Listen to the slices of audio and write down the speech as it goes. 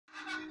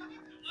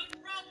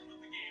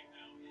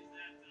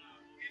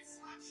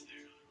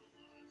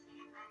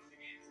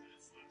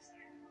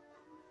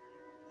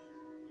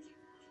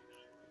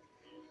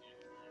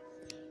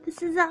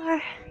This is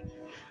our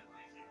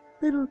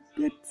little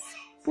good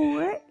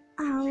sport,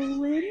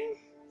 Owlwin,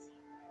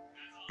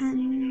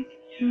 and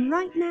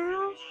right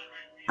now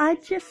I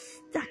just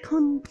stuck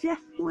on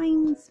Jeff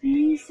Wayne's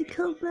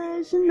musical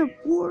version of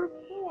War of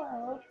the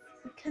Worlds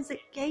because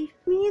it gave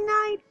me an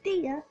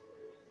idea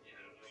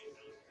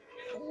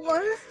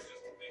for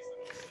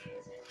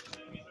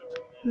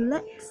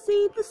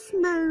Lexi the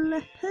Snow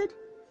Leopard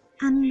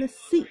and the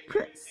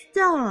Secret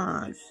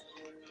Stars.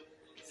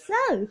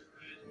 So,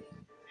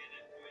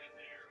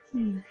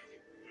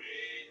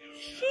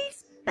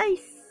 she's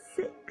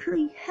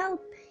basically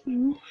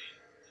helping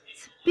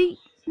to beat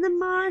the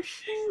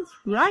Martians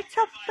right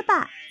off the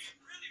bat.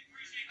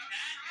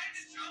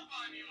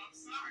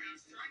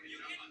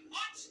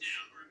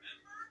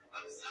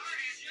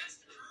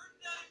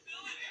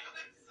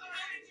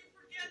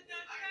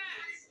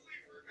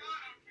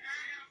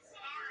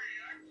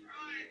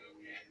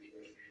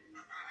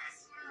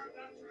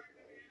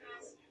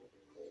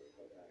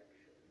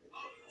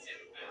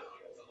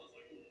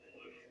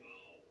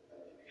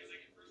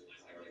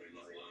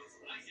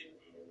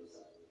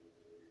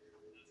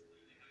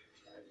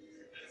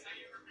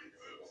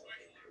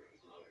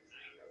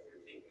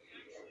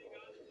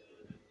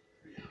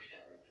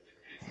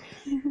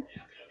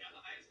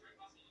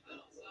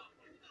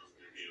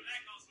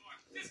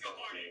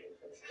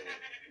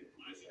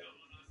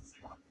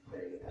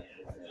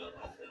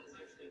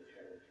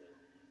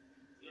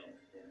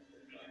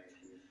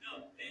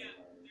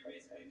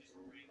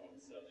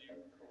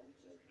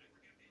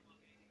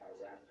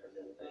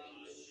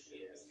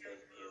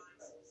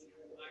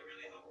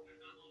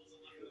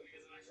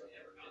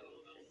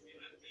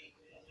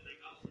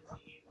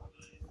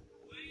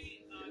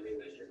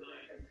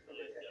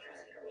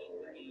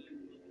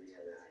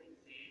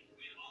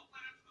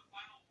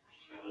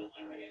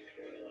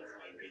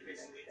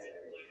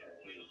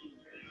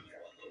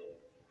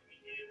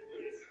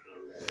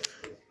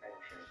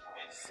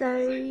 So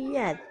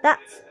yeah,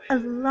 that's a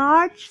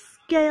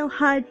large-scale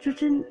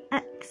hydrogen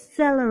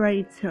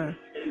accelerator.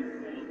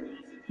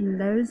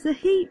 And those are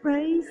heat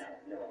rays.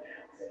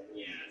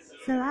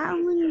 So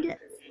Owlwin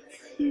gets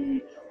to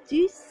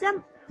do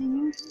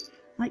something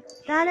like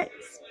that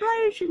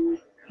explosion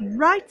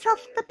right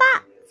off the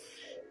bat.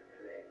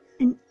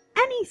 In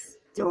any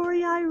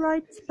story I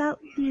write about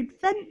the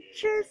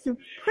adventures of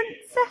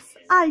Princess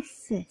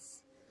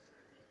Isis,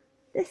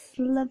 this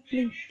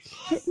lovely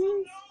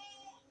kitten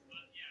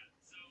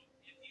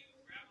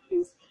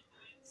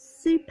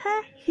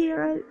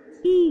superhero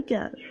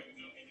ego.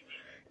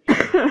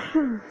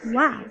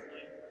 Wow.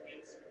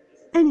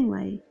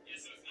 Anyway,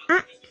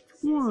 Act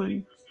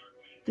 1,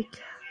 The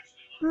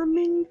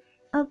Coming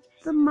of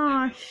the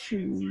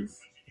Martians.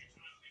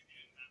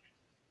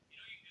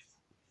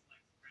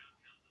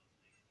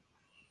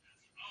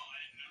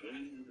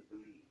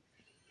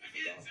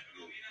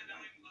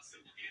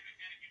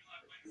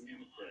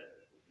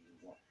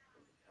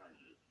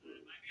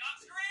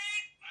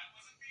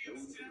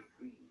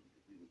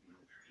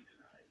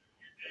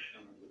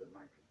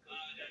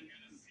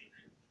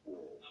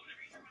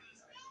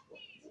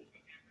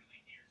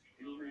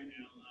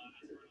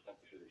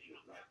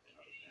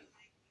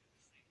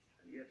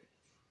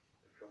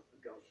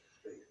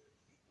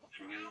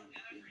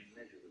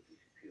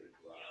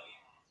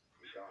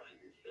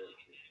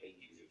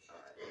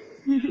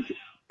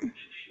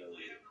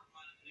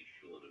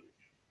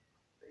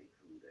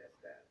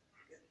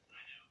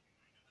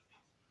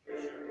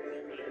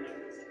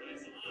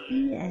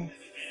 Yes,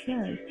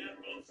 so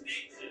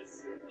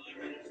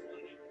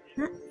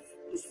that's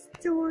the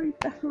story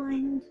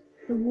behind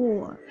the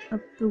War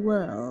of the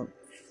Worlds.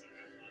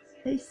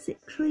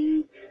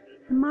 Basically,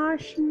 the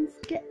Martians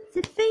get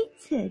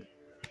defeated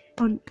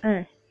on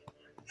Earth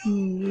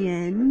in the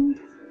end.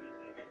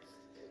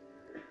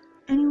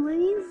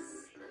 Anyways,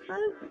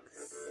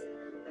 folks,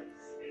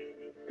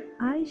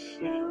 I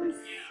shall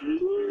see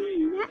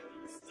you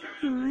next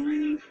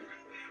time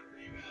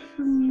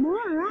for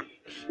more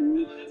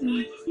action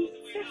from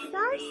Princess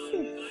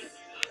Isis.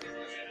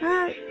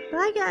 Alright,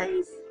 bye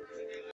guys.